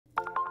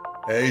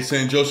Hey,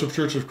 St. Joseph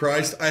Church of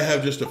Christ. I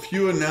have just a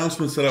few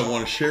announcements that I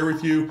want to share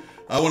with you.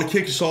 I want to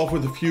kick us off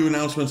with a few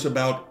announcements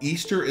about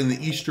Easter and the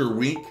Easter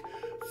week.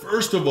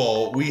 First of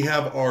all, we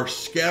have our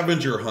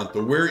scavenger hunt,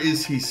 the Where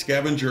Is He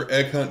scavenger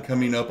egg hunt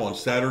coming up on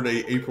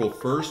Saturday, April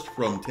 1st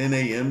from 10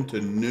 a.m. to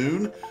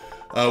noon.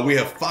 We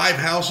have 5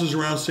 houses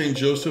around St.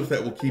 Joseph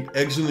that will keep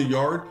eggs in the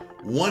yard.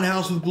 1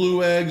 house with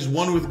blue eggs,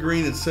 1 with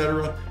green,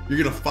 etc. You're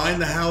going to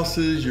find the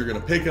houses, you're going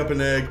to pick up an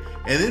egg,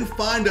 and then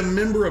find a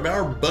member of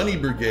our bunny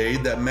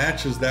brigade that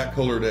matches that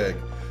colored egg.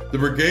 The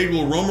brigade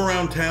will roam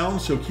around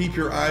town, so keep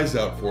your eyes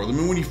out for them.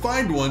 And when you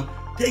find one,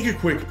 take a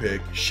quick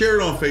pic,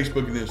 share it on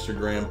Facebook and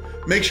Instagram.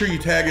 Make sure you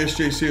tag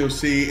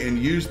SJCOC and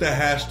use the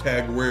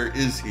hashtag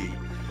 #WhereIsHe.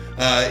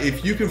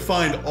 If you can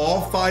find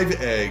all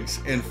 5 eggs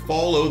and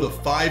follow the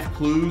 5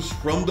 clues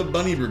from the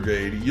Bunny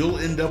Brigade, you'll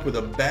end up with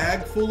a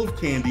bag full of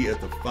candy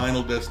at the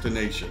final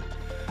destination.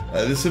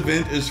 This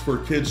event is for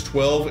kids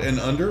 12 and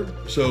under,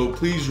 so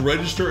please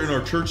register in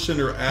our Church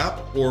Center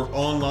app or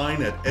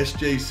online at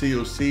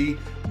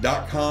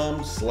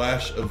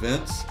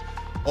sjcoc.com/events.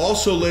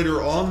 Also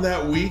later on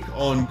that week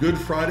on Good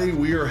Friday,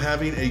 we are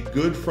having a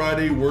Good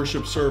Friday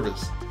worship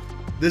service.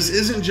 This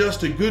isn't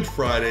just a Good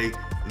Friday,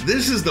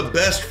 this is the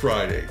best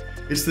Friday.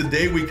 It's the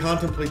day we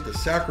contemplate the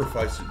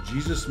sacrifice that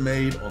Jesus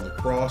made on the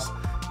cross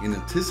in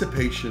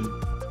anticipation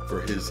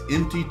for his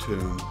empty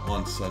tomb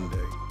on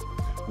Sunday.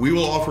 We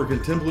will offer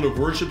contemplative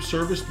worship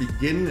service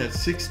beginning at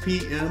 6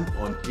 p.m.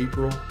 on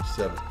April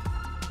 7th.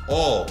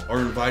 All are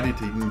invited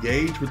to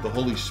engage with the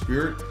Holy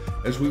Spirit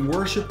as we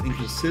worship and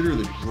consider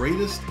the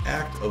greatest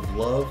act of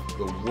love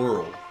the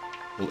world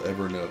will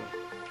ever know.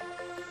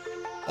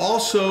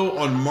 Also,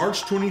 on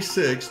March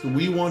 26th,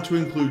 we want to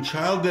include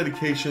child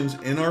dedications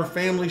in our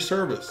family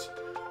service.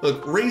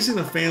 Look, raising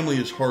a family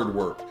is hard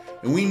work,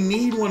 and we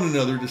need one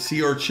another to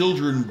see our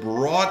children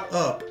brought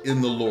up in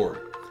the Lord.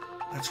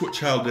 That's what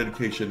child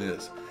dedication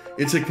is.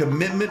 It's a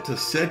commitment to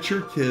set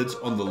your kids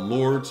on the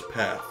Lord's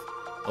path,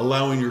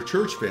 allowing your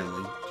church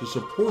family to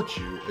support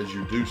you as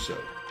you do so.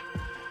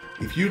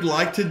 If you'd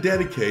like to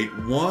dedicate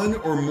one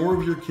or more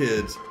of your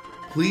kids,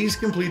 please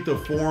complete the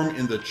form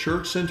in the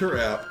Church Center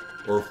app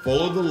or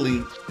follow the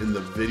link in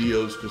the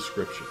video's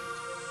description.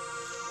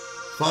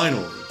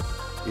 Finally,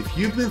 if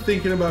you've been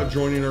thinking about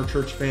joining our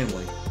church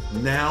family,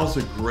 now's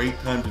a great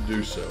time to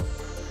do so.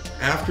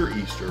 After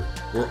Easter,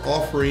 we're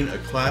offering a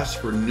class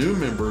for new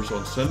members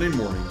on Sunday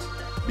mornings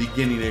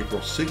beginning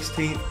April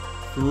 16th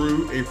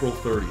through April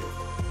 30th.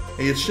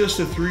 Hey, it's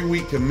just a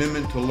 3-week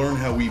commitment to learn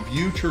how we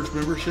view church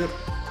membership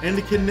and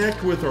to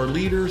connect with our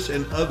leaders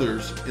and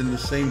others in the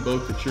same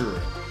boat that you're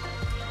in.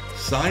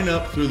 Sign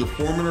up through the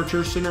form in our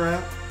Church Center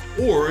app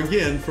or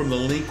again from the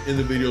link in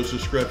the video's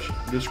description.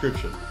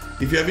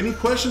 If you have any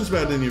questions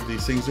about any of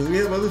these things, and we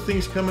have other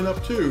things coming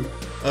up too,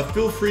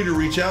 feel free to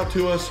reach out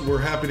to us. We're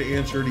happy to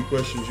answer any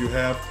questions you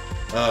have,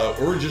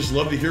 or just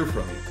love to hear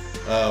from you.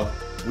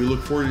 We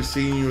look forward to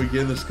seeing you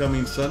again this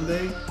coming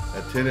Sunday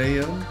at 10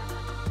 a.m.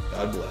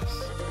 God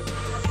bless.